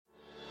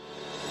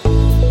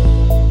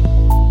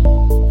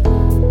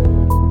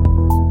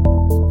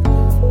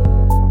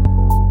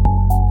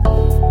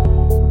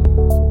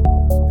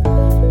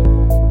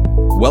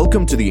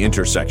Welcome to the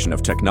intersection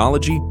of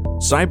technology,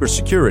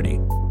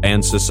 cybersecurity,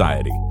 and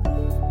society.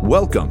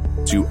 Welcome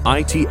to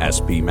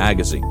ITSP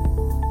Magazine.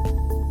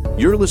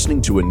 You're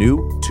listening to a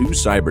new Two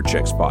Cyber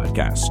Chicks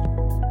podcast.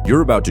 You're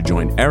about to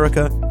join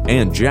Erica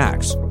and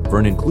Jax for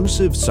an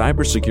inclusive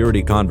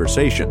cybersecurity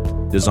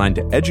conversation designed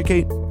to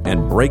educate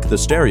and break the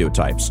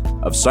stereotypes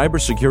of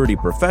cybersecurity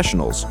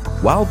professionals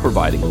while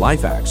providing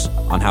life hacks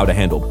on how to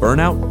handle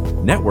burnout,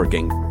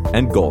 networking,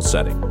 and goal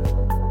setting.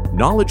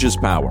 Knowledge is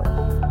power,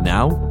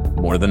 now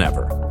more than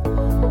ever.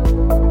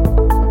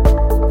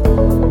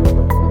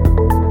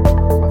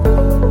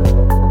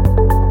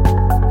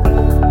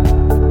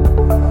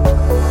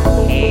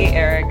 Hey,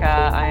 Erica.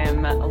 I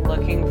am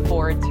looking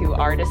forward to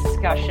our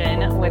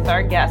discussion with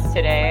our guest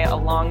today, a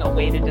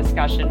long-awaited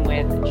discussion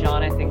with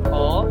Jonathan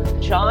Cole.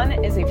 John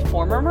is a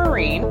former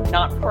Marine,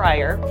 not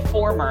prior,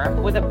 former,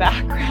 with a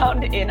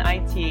background in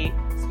IT,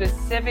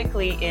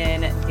 specifically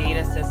in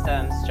data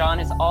systems. John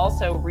has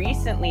also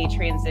recently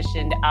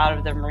transitioned out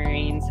of the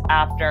Marines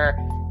after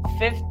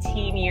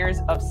 15 years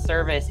of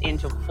service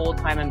into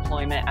full-time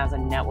employment as a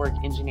network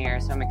engineer.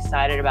 So I'm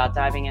excited about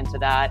diving into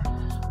that.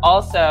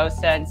 Also,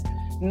 since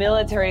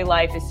military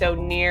life is so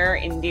near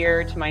and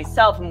dear to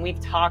myself, and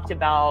we've talked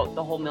about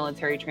the whole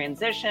military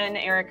transition,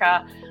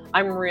 Erica,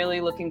 I'm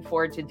really looking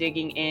forward to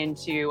digging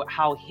into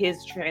how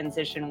his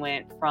transition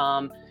went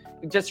from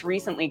just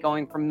recently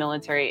going from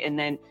military and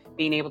then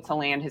being able to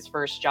land his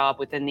first job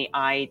within the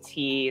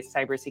IT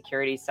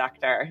cybersecurity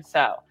sector.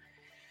 So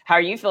how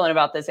are you feeling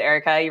about this,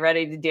 Erica? You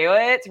ready to do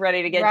it?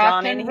 Ready to get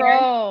John in here?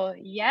 Roll.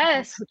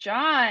 Yes,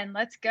 John,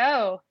 let's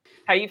go.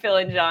 How you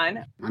feeling,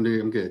 John? I'm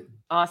good.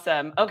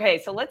 Awesome. Okay,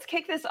 so let's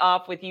kick this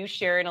off with you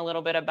sharing a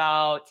little bit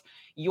about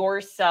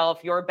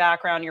yourself, your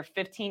background, your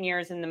 15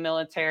 years in the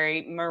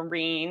military,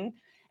 Marine,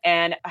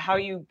 and how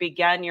you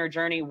began your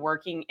journey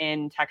working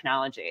in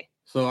technology.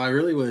 So I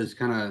really was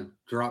kind of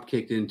drop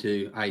kicked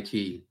into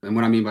IT. And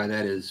what I mean by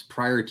that is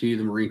prior to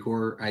the Marine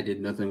Corps, I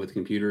did nothing with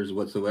computers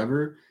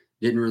whatsoever.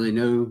 Didn't really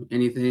know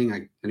anything.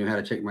 I knew how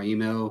to check my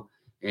email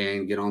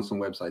and get on some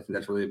websites, and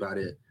that's really about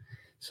it.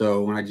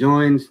 So when I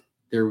joined,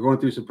 they were going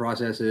through some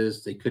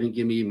processes. They couldn't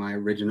give me my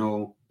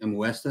original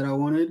MOS that I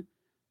wanted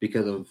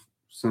because of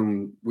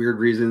some weird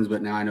reasons,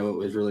 but now I know it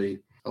was really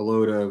a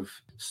load of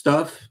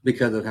stuff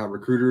because of how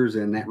recruiters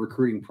and that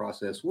recruiting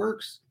process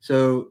works.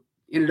 So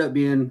ended up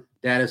being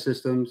data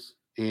systems,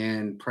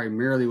 and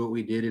primarily what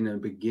we did in the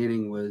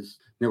beginning was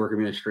network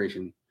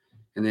administration.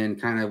 And then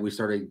kind of we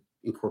started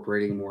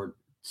incorporating more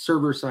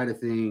server side of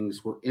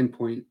things,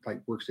 endpoint,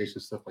 like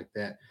workstation stuff like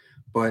that.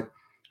 But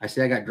I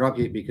say I got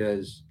dropkicked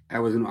because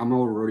I'm an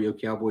old rodeo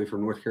cowboy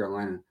from North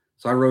Carolina.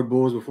 So I rode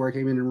bulls before I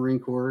came into the Marine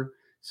Corps.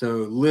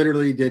 So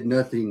literally did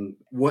nothing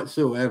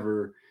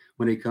whatsoever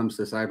when it comes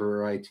to cyber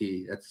or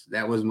IT.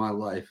 That was my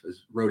life,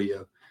 as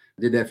rodeo.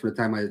 I did that from the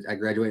time I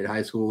graduated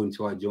high school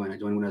until I joined. I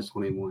joined when I was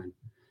 21.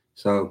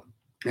 So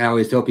I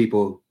always tell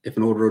people, if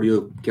an old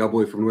rodeo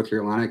cowboy from North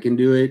Carolina can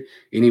do it,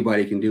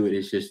 anybody can do it.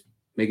 It's just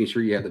making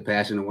sure you have the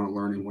passion and want to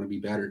learn and want to be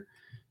better.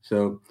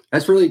 So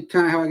that's really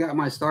kind of how I got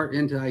my start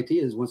into IT,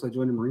 is once I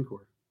joined the Marine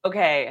Corps.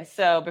 Okay,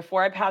 so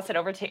before I pass it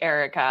over to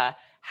Erica,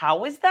 how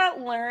was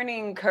that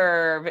learning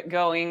curve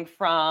going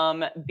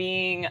from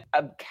being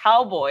a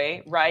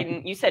cowboy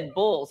riding, you said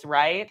bulls,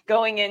 right?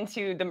 Going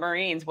into the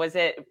Marines,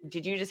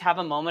 did you just have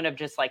a moment of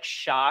just like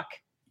shock?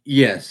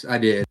 Yes, I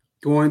did.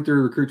 Going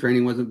through recruit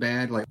training wasn't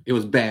bad. Like, it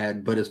was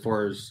bad, but as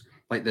far as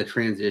like the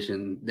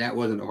transition, that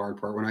wasn't the hard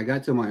part. When I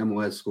got to my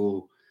MOS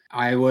school,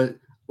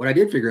 what I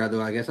did figure out,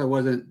 though, I guess I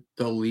wasn't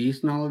the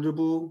least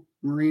knowledgeable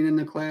Marine in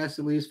the class,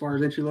 at least as far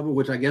as entry level,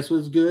 which I guess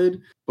was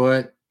good.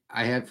 But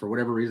I had, for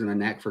whatever reason, a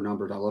knack for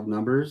numbers. I love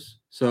numbers.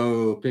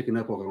 So picking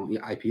up on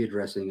IP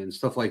addressing and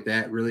stuff like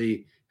that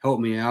really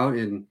helped me out.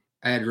 And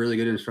I had really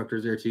good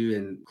instructors there too,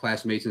 and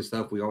classmates and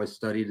stuff. We always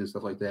studied and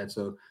stuff like that.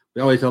 So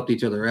we always helped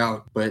each other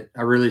out. But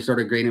I really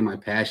started gaining my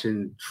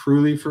passion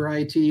truly for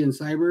IT and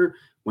cyber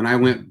when I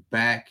went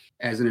back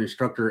as an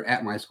instructor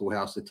at my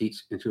schoolhouse to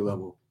teach entry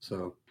level.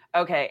 So.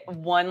 Okay,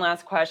 one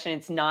last question.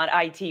 It's not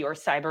IT or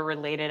cyber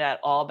related at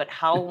all, but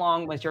how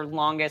long was your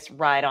longest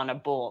ride on a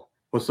bull?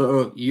 Well,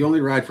 so you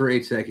only ride for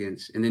 8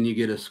 seconds, and then you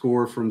get a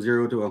score from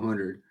 0 to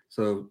 100.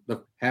 So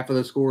the half of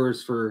the score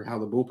is for how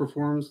the bull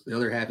performs. The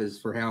other half is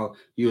for how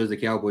you as a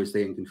cowboy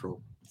stay in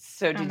control.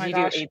 So did you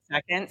do 8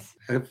 seconds?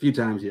 A few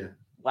times, yeah.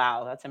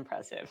 Wow, that's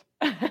impressive.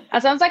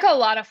 That sounds like a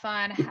lot of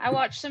fun. I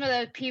watched some of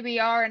the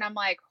PBR and I'm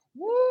like,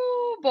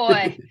 woo,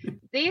 boy.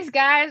 These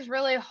guys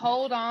really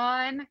hold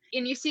on.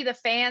 And you see the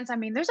fans. I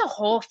mean, there's a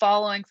whole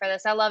following for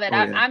this. I love it.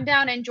 I'm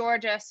down in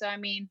Georgia. So, I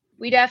mean,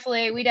 we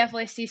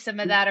definitely see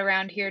some of that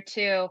around here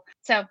too.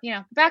 So,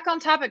 back on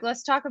topic,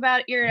 let's talk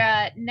about your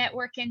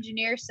network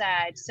engineer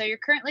side. So you're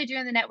currently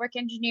doing the network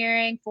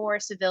engineering for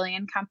a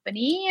civilian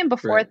company. And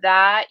before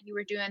that, you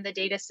were doing the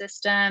data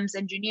systems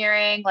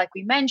engineering, like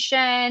we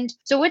mentioned.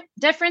 So what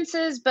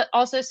differences, but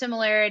also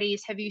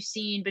similarities have you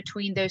seen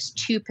between those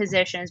two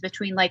positions,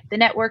 between like the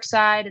network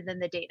side and then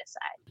the data side?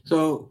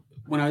 So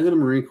when I was in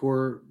the Marine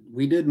Corps,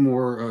 we did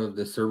more of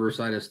the server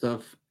side of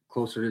stuff.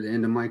 closer to the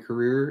end of my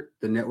career,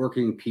 the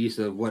networking piece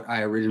of what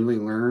I originally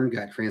learned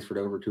got transferred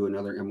over to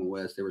another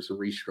MOS. There was some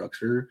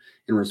restructure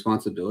and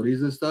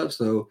responsibilities and stuff.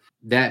 So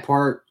that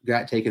part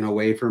got taken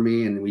away from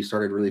me, and we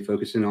started really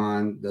focusing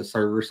on the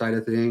server side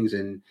of things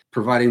and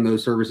providing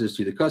those services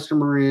to the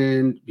customer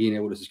end, being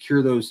able to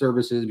secure those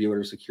services, be able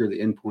to secure the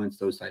endpoints,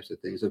 those types of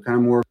things. So kind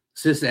of more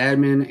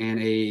sysadmin and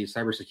a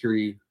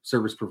cybersecurity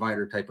service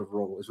provider type of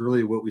role is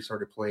really what we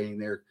started playing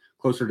there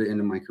closer to the end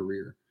of my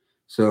career.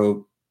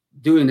 So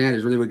doing that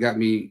is really what got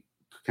me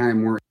kind of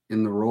more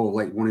in the role of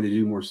like wanting to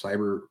do more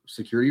cyber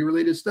security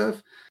related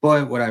stuff.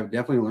 But what I've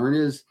definitely learned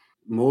is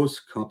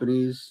most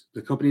companies,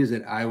 the companies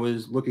that I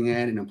was looking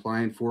at and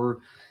applying for,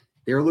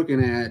 they're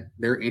looking at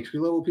their entry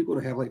level people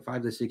to have like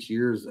 5 to 6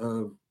 years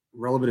of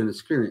relevant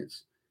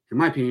experience. In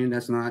my opinion,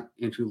 that's not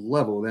entry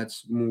level.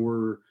 That's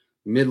more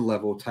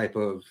mid-level type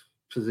of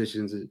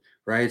positions,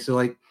 right? So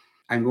like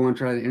I'm going to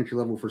try the entry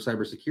level for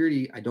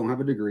cybersecurity. I don't have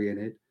a degree in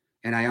it,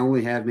 and I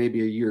only have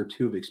maybe a year or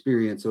two of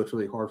experience. So it's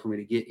really hard for me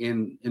to get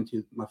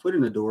into my foot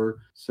in the door.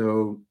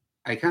 So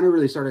I kind of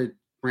really started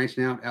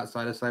branching out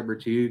outside of cyber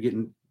too,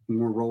 getting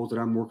more roles that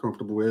I'm more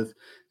comfortable with.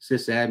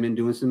 Sysadmin,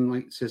 doing some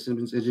like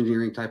systems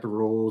engineering type of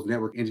roles,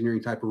 network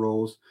engineering type of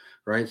roles,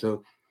 right?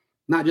 So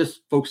not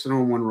just focusing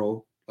on one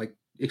role, like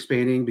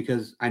expanding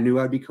because I knew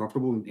I'd be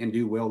comfortable and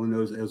do well in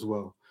those as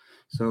well.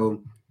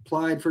 So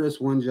applied for this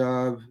one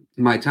job.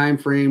 My time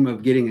frame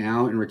of getting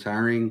out and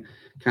retiring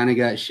kind of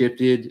got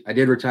shifted. I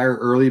did retire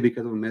early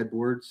because of a med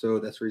board. So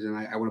that's the reason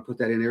I want to put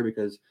that in there,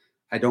 because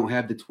I don't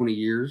have the 20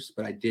 years,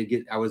 but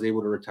I was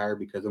able to retire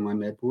because of my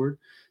med board.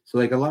 So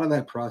like a lot of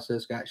that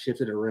process got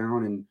shifted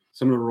around, and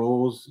some of the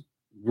roles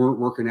weren't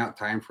working out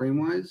time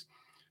frame wise.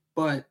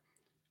 But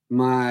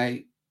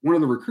one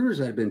of the recruiters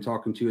I'd been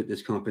talking to at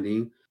this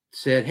company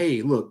said,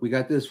 hey, look, we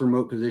got this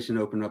remote position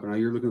open up, and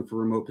you're looking for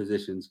remote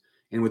positions.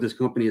 And with this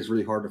company, it's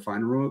really hard to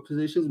find remote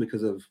positions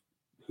because of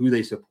who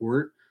they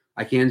support.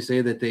 I can say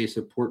that they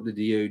support the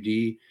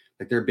DoD.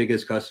 Like their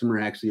biggest customer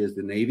actually is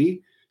the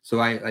Navy. So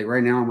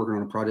right now I'm working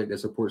on a project that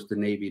supports the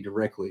Navy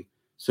directly.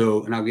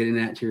 So, and I'll get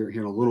into that here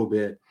in a little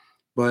bit,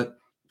 but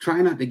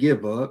try not to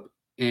give up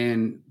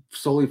and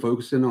solely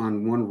focusing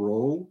on one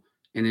role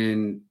and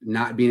then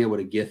not being able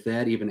to get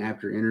that even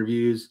after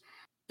interviews.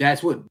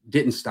 That's what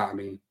didn't stop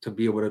me to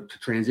be able to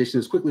transition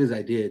as quickly as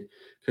I did,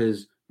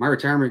 because my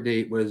retirement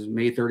date was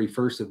May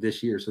 31st of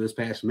this year. So this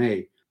past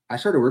May, I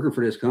started working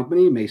for this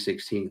company May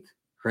 16th,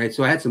 right?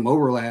 So I had some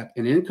overlap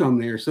in income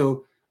there.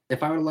 So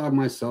if I would allow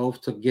myself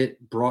to get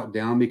brought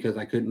down because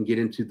I couldn't get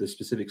into the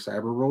specific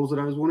cyber roles that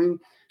I was wanting,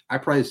 I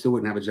probably still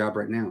wouldn't have a job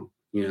right now,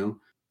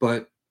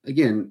 But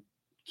again,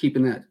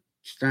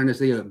 trying to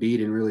stay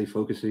upbeat and really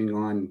focusing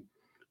on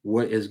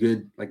what is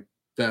good, like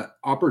the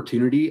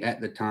opportunity at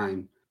the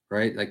time,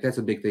 right? Like that's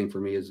a big thing for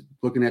me, is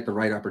looking at the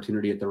right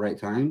opportunity at the right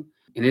time.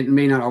 And it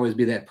may not always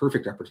be that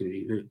perfect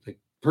opportunity. Like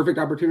perfect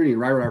opportunity and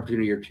right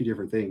opportunity are two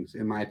different things,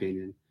 in my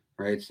opinion,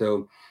 right?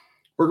 So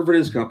working for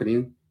this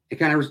company, it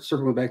kind of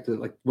circling back to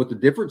like what the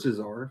differences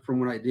are from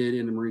what I did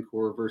in the Marine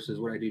Corps versus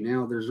what I do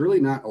now. There's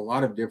really not a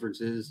lot of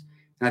differences.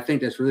 And I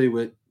think that's really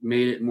what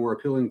made it more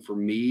appealing for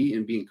me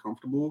and being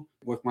comfortable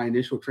with my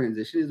initial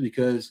transition, is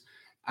because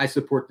I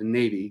support the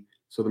Navy.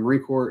 So the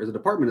Marine Corps is a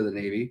department of the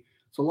Navy.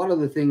 So a lot of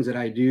the things that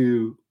I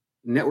do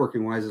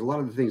networking wise is a lot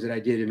of the things that I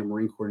did in the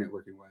Marine Corps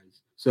networking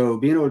wise. So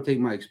being able to take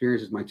my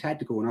experiences, my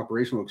tactical and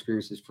operational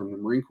experiences from the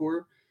Marine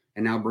Corps,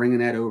 and now bringing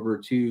that over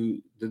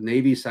to the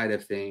Navy side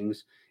of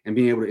things and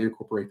being able to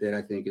incorporate that,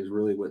 I think is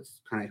really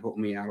what's kind of helped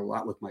me out a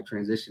lot with my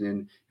transition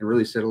and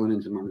really settling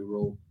into my new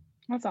role.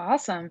 That's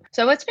awesome.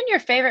 So what's been your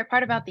favorite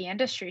part about the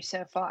industry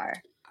so far?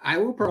 I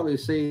will probably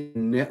say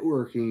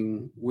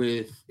networking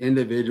with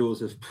individuals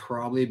has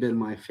probably been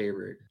my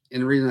favorite.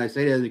 And the reason I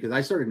say that is because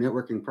I started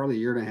networking probably a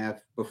year and a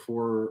half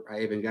before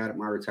I even got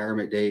my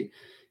retirement date.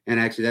 And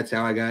actually that's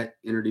how I got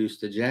introduced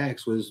to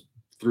Jax, was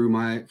through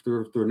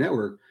a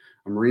network.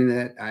 A Marine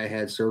that I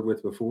had served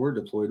with before,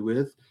 deployed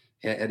with,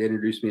 had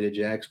introduced me to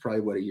Jax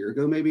probably a year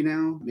ago, maybe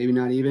now, maybe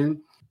not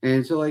even.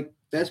 And so like,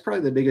 that's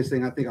probably the biggest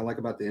thing I think I like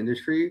about the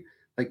industry.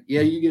 Like,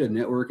 yeah, you get a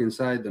network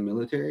inside the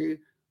military,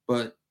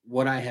 but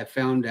what I have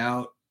found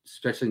out,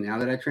 especially now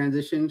that I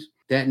transitioned,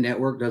 that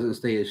network doesn't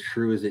stay as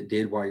true as it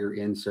did while you're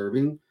in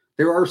serving.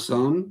 There are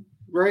some,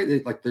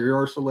 right? Like there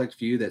are select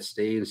few that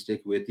stay and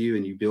stick with you,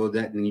 and you build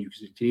that and you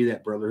continue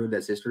that brotherhood,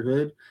 that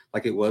sisterhood,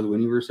 like it was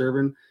when you were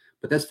serving.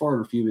 But that's far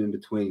and few in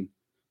between,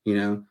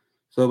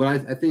 So, but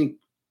I think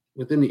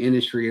within the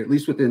industry, at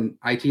least within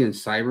IT and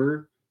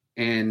cyber,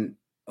 and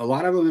a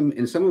lot of them,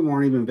 and some of them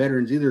aren't even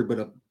veterans either, but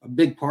a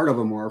big part of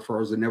them are, as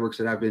far as the networks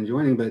that I've been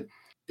joining, but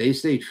they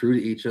stay true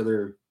to each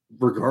other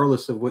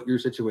regardless of what your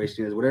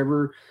situation is,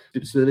 whatever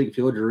specific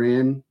field you're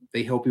in.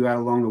 They help you out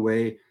along the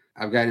way.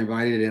 I've gotten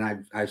invited,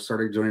 and I've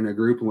started joining a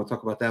group, and we'll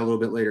talk about that a little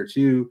bit later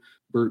too.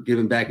 We're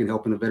giving back and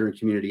helping the veteran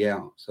community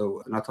out.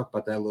 So, and I'll talk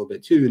about that a little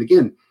bit too. And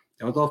again,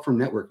 that was all from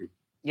networking.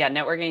 Yeah,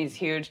 networking is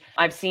huge.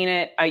 I've seen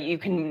it. You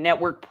can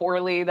network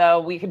poorly, though.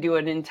 We could do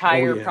an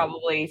entire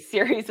probably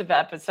series of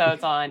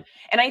episodes on.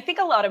 And I think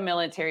a lot of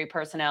military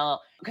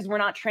personnel, because we're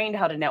not trained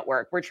how to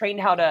network, we're trained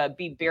how to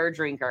be beer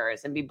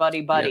drinkers and be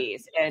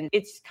buddies. Yeah. And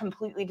it's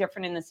completely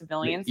different in the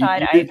civilian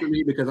side. You do for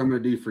me because I'm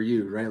going to do for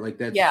you, right? Like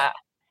that's. Yeah.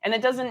 And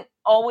it doesn't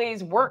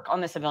always work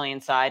on the civilian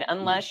side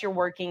unless you're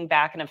working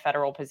back in a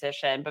federal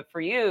position. But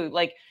for you,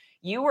 like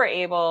you were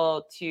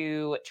able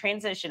to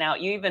transition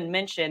out. You even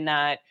mentioned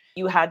that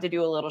you had to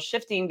do a little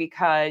shifting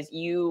because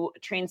you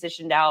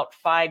transitioned out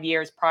 5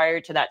 years prior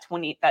to that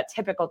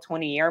typical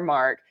 20-year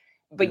mark.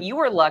 But you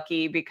were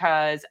lucky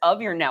because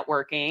of your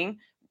networking,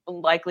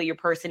 likely your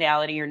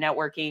personality, your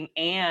networking,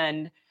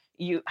 and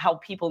how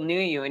people knew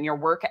you and your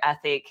work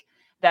ethic,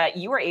 that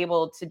you were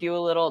able to do a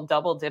little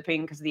double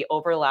dipping because of the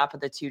overlap of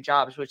the two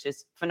jobs, which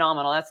is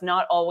phenomenal. That's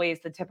not always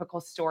the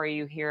typical story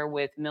you hear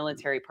with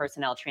military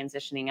personnel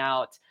transitioning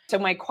out. So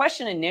my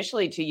question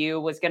initially to you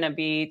was going to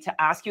be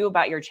to ask you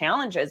about your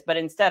challenges, but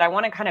instead I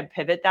want to kind of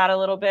pivot that a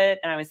little bit.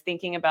 And I was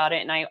thinking about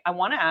it, and I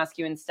want to ask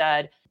you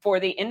instead, for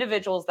the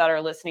individuals that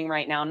are listening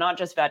right now, not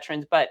just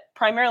veterans, but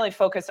primarily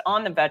focus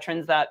on the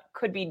veterans that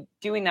could be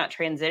doing that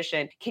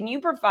transition. Can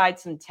you provide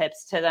some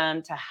tips to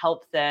them to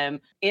help them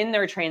in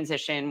their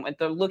transition when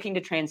they're looking to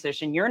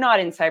transition? You're not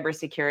in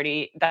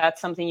cybersecurity. That's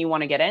something you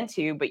want to get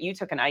into, but you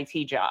took an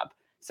IT job.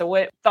 So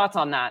what thoughts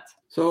on that?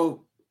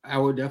 So I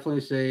would definitely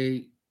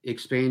say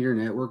expand your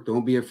network.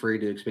 Don't be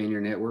afraid to expand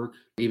your network,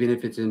 even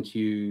if it's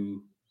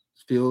into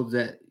fields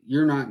that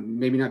you're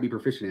maybe not be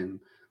proficient in.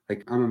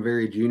 Like I'm a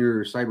very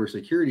junior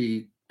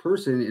cybersecurity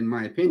person, in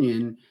my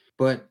opinion,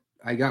 but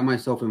I got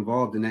myself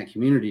involved in that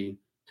community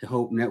to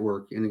help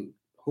network and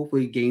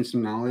hopefully gain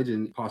some knowledge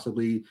and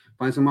possibly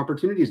find some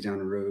opportunities down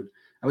the road.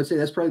 I would say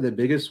that's probably the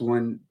biggest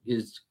one,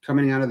 is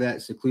coming out of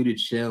that secluded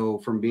shell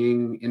from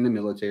being in the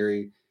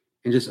military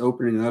and just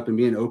opening up and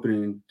being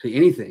open to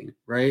anything,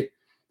 right?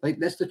 Like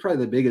that's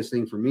probably the biggest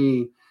thing for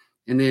me.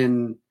 And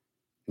then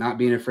not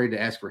being afraid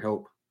to ask for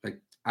help. Like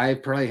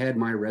I've probably had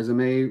my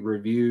resume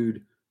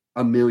reviewed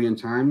 1,000,000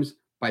 times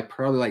by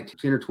probably like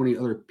 10 or 20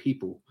 other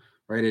people,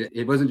 right?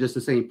 It wasn't just the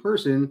same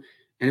person,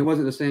 and it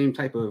wasn't the same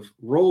type of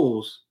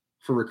roles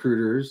for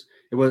recruiters.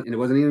 It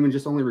wasn't even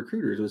just only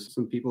recruiters. It was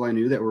some people I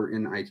knew that were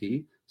in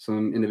IT,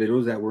 some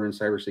individuals that were in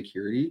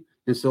cybersecurity.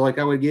 And so like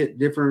I would get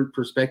different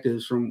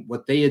perspectives from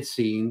what they had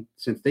seen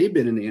since they've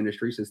been in the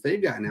industry, since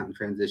they've gotten out in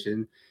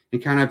transition,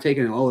 and kind of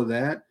taken all of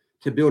that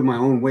to build my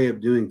own way of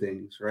doing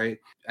things, right?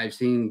 I've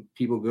seen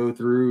people go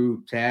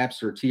through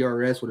TAPS or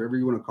TRS, whatever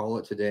you want to call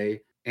it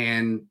today,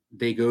 and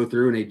they go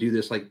through and they do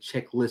this like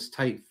checklist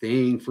type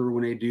thing for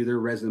when they do their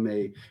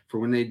resume, for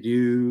when they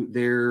do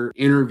their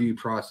interview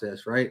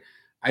process, right?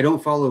 I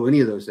don't follow any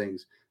of those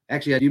things.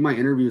 Actually, I do my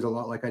interviews a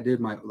lot like I do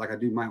my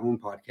own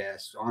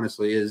podcast,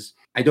 honestly, is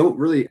I don't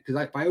really, because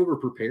if I over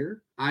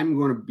prepare, I'm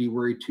going to be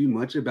worried too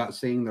much about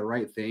saying the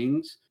right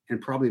things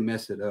and probably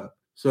mess it up.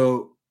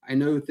 So I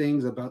know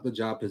things about the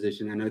job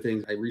position.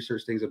 I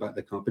research things about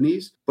the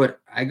companies, but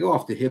I go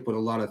off the hip with a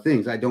lot of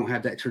things. I don't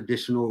have that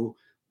traditional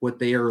what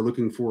they are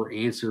looking for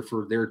answer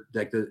for their,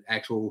 like the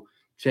actual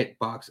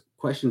checkbox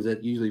questions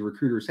that usually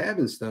recruiters have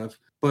and stuff.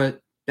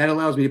 But that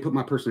allows me to put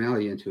my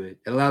personality into it.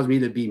 It allows me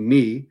to be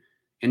me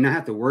and not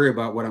have to worry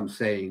about what I'm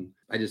saying.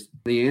 I just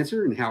the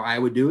answer and how I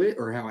would do it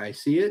or how I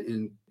see it.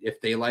 And if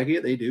they like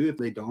it, they do. If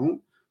they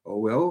don't, oh,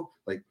 well,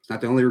 like it's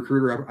not the only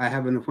recruiter I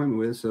have an appointment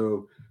with.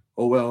 So,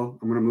 oh, well,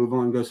 I'm going to move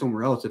on and go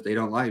somewhere else if they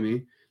don't like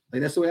me.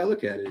 Like that's the way I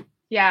look at it.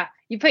 Yeah.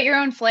 You put your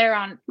own flair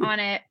on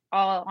it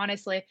all,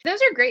 honestly. Those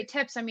are great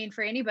tips. I mean,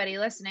 for anybody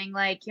listening,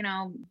 like,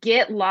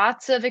 get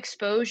lots of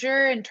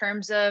exposure in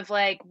terms of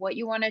like what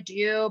you want to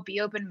do, be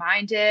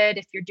open-minded.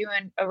 If you're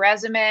doing a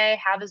resume,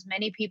 have as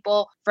many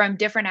people from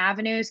different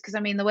avenues. Cause I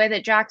mean, the way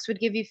that Jax would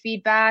give you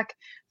feedback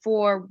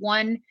for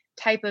one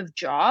type of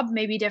job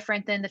may be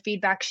different than the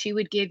feedback she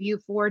would give you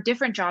for a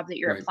different job that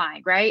you're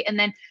applying. Right. And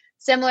then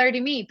similar to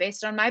me,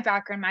 based on my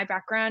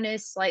background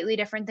is slightly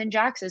different than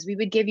Jax's. We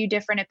would give you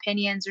different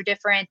opinions or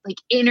different like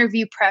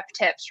interview prep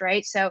tips,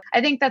 right? So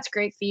I think that's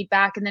great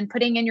feedback. And then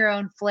putting in your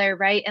own flair,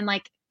 right? And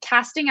like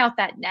casting out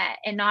that net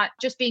and not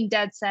just being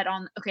dead set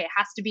on, okay, it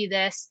has to be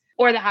this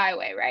or the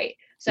highway, right?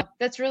 So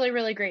that's really,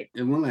 really great.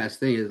 And one last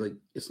thing is like,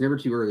 it's never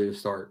too early to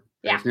start.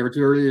 Yeah. It's never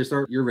too early to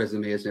start your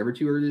resume. It's never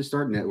too early to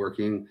start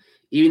networking.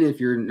 Even if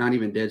you're not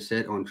even dead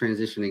set on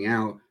transitioning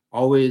out,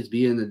 always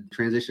be in the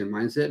transition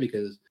mindset,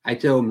 because I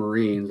tell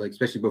Marines, like,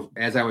 especially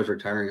as I was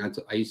retiring,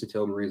 I used to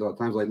tell Marines all the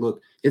time, like, look,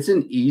 it's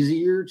an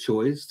easier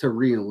choice to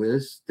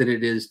re-enlist than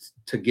it is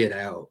to get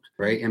out,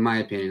 right? In my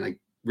opinion, like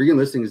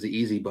re-enlisting is the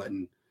easy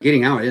button.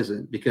 Getting out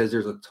isn't, because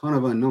there's a ton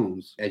of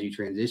unknowns as you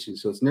transition.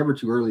 So it's never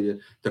too early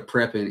to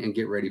prep and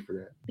get ready for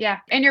that. Yeah.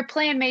 And your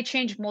plan may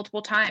change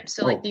multiple times.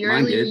 So like the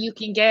earlier you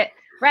can get,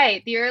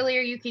 the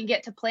earlier you can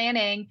get to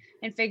planning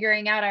and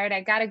figuring out, all right,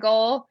 I got a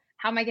goal.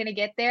 how am I going to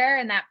get there?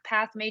 And that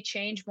path may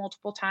change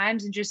multiple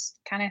times and just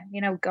kind of,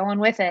 going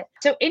with it.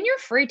 So in your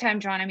free time,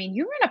 John, I mean,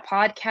 you run a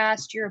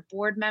podcast, you're a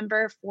board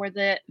member for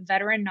the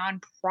veteran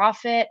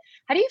nonprofit.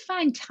 How do you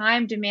find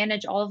time to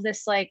manage all of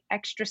this like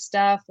extra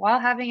stuff while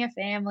having a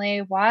family,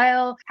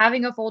 while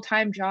having a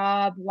full-time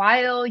job,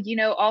 while,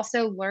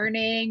 also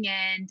learning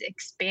and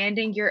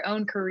expanding your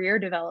own career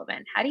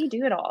development? How do you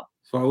do it all?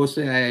 So I will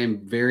say I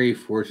am very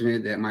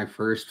fortunate that my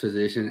first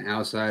position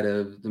outside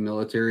of the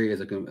military is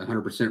a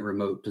 100%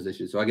 remote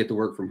position. So I get to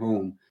work from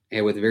home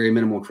and with very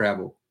minimal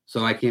travel.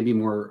 So I can't be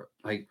more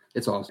like,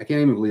 it's awesome. I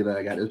can't even believe that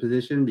I got this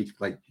position, because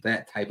like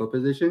that type of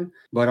position.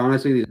 But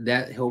honestly,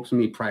 that helps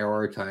me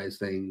prioritize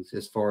things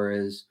as far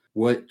as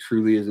what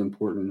truly is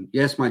important.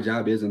 Yes, my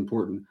job is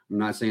important. I'm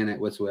not saying that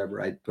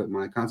whatsoever. I put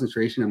my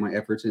concentration and my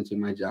efforts into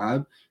my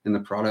job and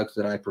the products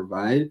that I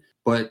provide,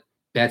 but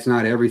that's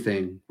not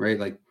everything, right?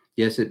 Like,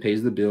 yes, it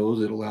pays the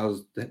bills. It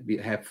allows to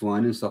have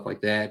fun and stuff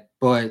like that,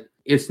 but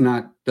it's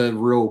not the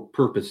real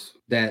purpose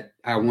that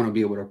I want to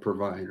be able to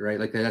provide, right?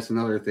 Like that's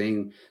another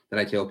thing that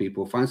I tell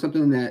people: find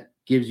something that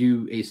gives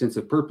you a sense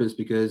of purpose,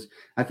 because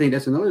I think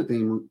that's another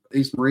thing.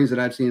 These Marines that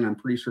I've seen, I'm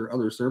pretty sure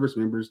other service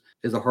members,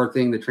 is a hard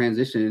thing to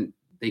transition.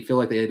 They feel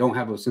like they don't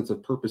have a sense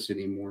of purpose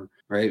anymore,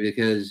 right?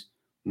 Because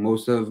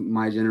most of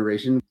my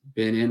generation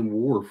been in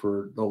war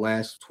for the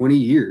last 20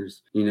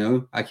 years.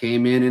 I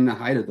came in the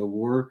height of the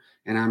war,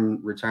 and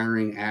I'm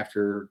retiring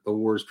after the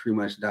war's pretty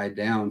much died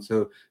down.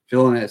 So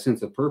feeling that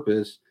sense of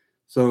purpose.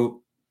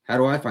 So how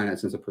do I find that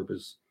sense of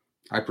purpose?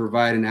 I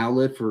provide an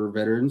outlet for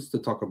veterans to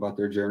talk about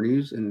their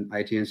journeys in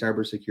IT and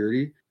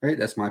cybersecurity, right?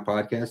 That's my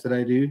podcast that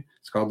I do.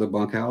 It's called The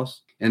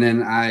Bunkhouse. And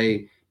then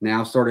I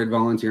now started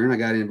volunteering. I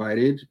got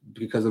invited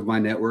because of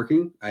my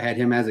networking. I had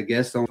him as a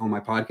guest on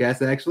my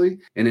podcast, actually.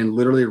 And then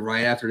literally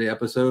right after the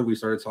episode, we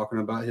started talking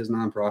about his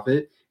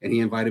nonprofit, and he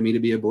invited me to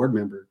be a board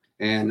member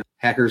and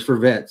Hackers for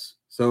Vets.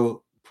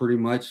 So pretty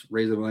much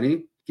raise the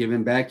money,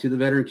 giving back to the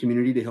veteran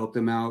community to help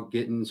them out,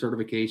 getting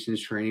certifications,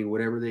 training,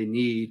 whatever they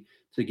need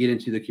to get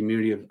into the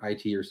community of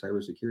IT or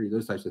cybersecurity,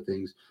 those types of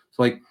things.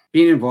 So like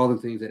being involved in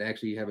things that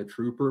actually have a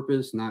true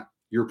purpose, not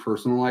your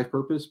personal life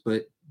purpose,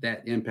 but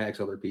that impacts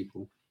other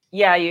people.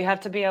 Yeah, you have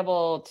to be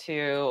able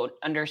to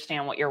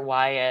understand what your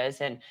why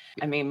is. And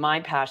I mean, my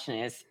passion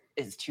is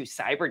to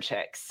cyber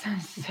chicks.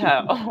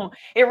 So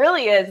it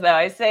really is, though.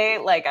 I say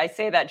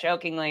that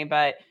jokingly,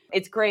 but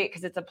it's great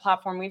because it's a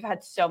platform. We've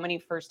had so many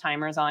first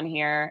timers on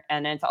here.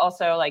 And it's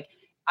also like,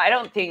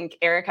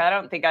 Erica, I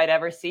don't think I'd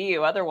ever see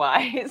you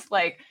otherwise.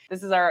 Like,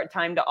 this is our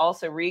time to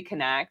also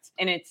reconnect.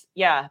 And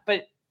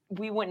but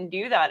we wouldn't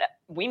do that.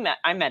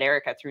 I met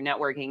Erica through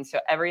networking. So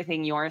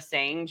everything you're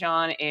saying,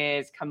 John,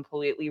 is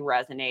completely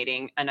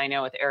resonating. And I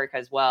know with Erica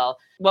as well.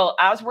 Well,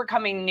 as we're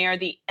coming near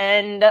the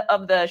end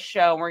of the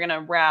show, we're going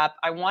to wrap.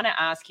 I want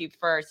to ask you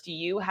first, do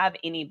you have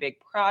any big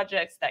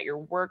projects that you're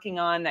working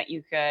on that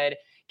you could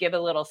give a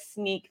little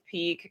sneak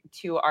peek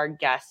to our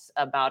guests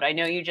about? I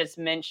know you just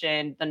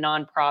mentioned the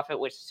nonprofit,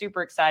 which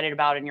super excited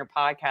about in your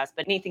podcast,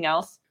 but anything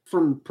else?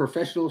 From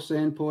professional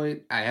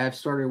standpoint, I have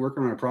started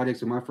working on a project.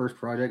 So my first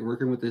project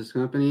working with this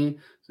company,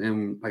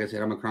 and like I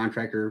said, I'm a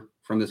contractor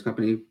from this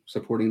company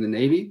supporting the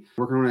Navy,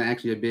 working on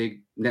actually a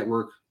big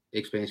network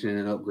expansion and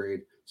an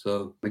upgrade.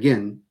 So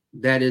again,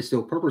 that is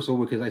still purposeful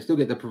because I still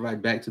get to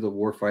provide back to the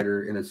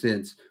warfighter in a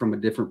sense from a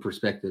different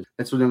perspective.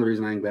 That's another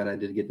reason I'm glad I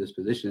did get this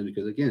position,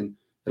 because again,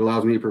 it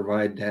allows me to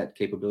provide that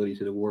capability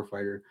to the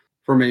warfighter.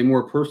 From a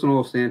more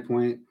personal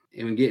standpoint,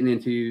 and getting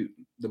into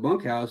the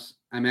bunkhouse,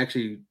 I'm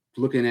actually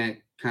looking at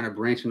kind of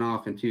branching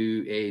off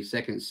into a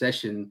second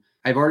session.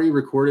 I've already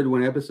recorded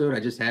one episode.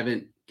 I just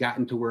haven't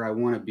gotten to where I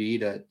want to be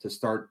to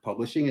start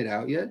publishing it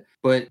out yet.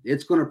 But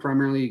it's going to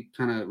primarily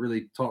kind of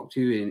really talk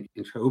to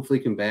and hopefully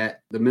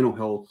combat the mental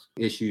health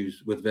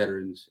issues with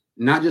veterans.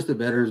 Not just the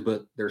veterans,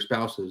 but their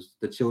spouses,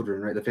 the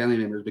children, right? The family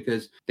members,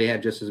 because they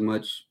have just as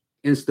much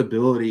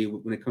instability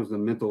when it comes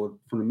to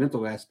from the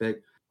mental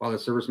aspect while the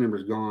service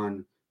member's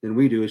gone than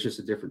we do. It's just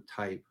a different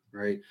type,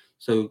 right?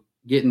 So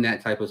getting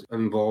that type of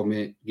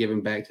involvement,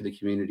 giving back to the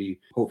community,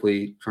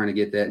 hopefully trying to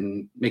get that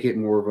and make it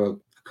more of a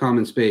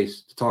common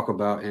space to talk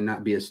about and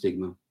not be a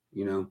stigma,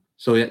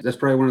 So yeah, that's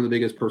probably one of the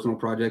biggest personal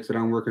projects that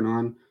I'm working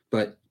on.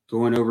 But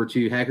going over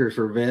to Hackers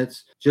for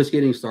Vets, just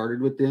getting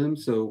started with them.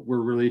 So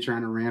we're really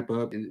trying to ramp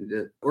up, and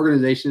the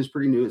organization is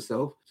pretty new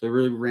itself. So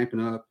really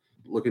ramping up,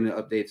 looking at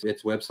updates,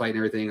 its website and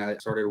everything. I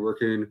started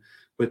working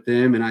with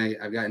them, and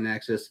I've gotten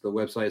access to the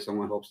website, so I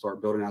want to help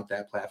start building out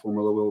that platform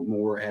a little bit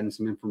more, adding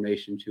some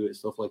information to it,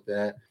 stuff like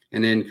that,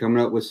 and then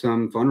coming up with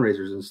some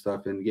fundraisers and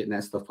stuff and getting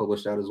that stuff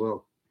published out as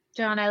well.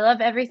 John, I love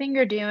everything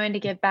you're doing to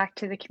give back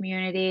to the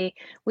community.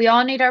 We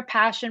all need our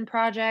passion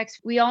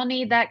projects. We all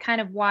need that kind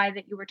of why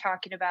that you were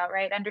talking about,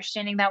 right?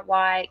 Understanding that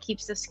why, it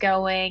keeps us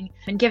going,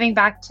 and giving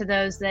back to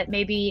those that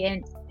maybe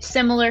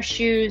similar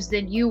shoes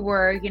than you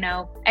were,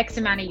 X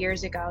amount of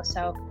years ago.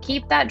 So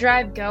keep that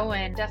drive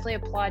going. Definitely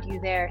applaud you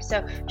there.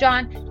 So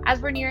John,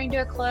 as we're nearing to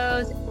a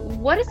close,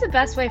 what is the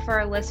best way for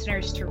our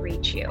listeners to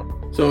reach you?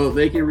 So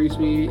they can reach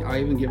me. I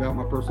even give out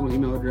my personal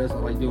email address. I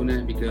like doing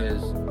that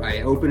because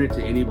I open it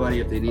to anybody.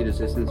 If they need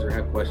assistance or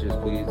have questions,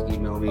 please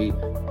email me,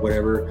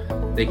 whatever.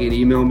 They can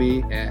email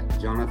me at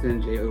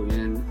Jonathan,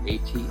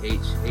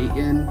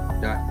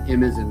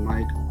 JONATHAN.M as in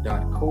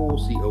Mike.Cole,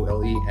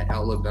 COLE at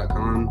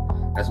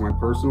outlook.com. That's my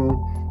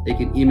personal. They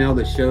can email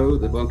the show,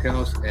 The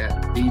Bunkhouse, at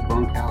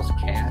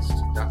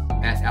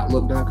thebunkhousecast at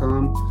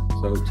outlook.com.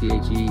 So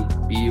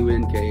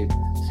THEBUNKCAST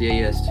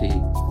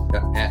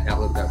at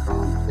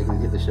outlook.com. They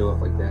can hit the show up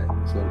like that.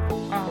 So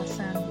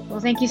awesome. Well,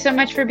 thank you so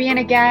much for being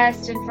a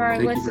guest, and for our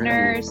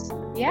listeners.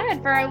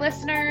 And for our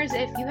listeners,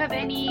 if you have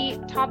any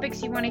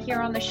topics you want to hear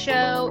on the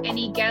show,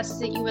 any guests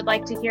that you would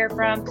like to hear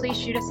from, please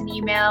shoot us an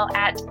email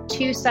at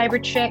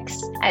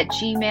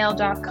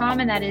 2cyberchicks@gmail.com.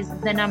 And that is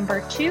the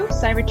number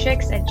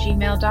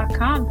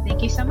 2cyberchicks@gmail.com.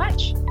 Thank you so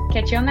much.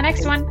 Catch you on the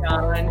next one.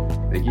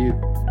 John. Thank you.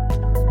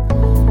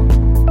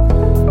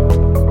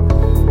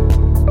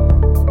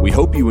 We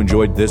hope you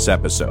enjoyed this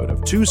episode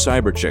of Two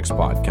Cyber Chicks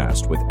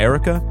podcast with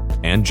Erica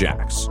and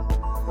Jax.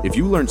 If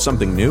you learned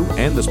something new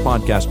and this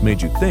podcast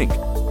made you think,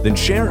 then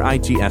share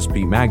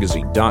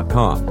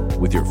itspmagazine.com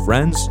with your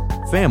friends,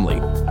 family,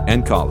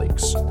 and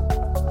colleagues.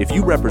 If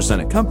you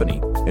represent a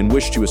company and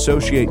wish to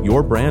associate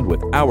your brand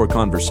with our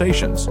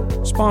conversations,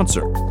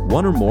 sponsor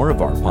one or more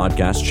of our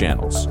podcast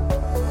channels.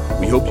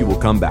 We hope you will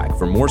come back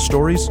for more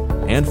stories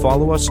and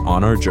follow us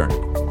on our journey.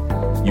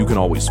 You can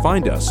always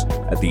find us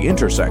at the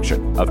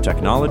intersection of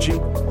technology,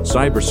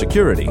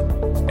 cybersecurity,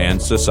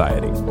 and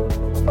society.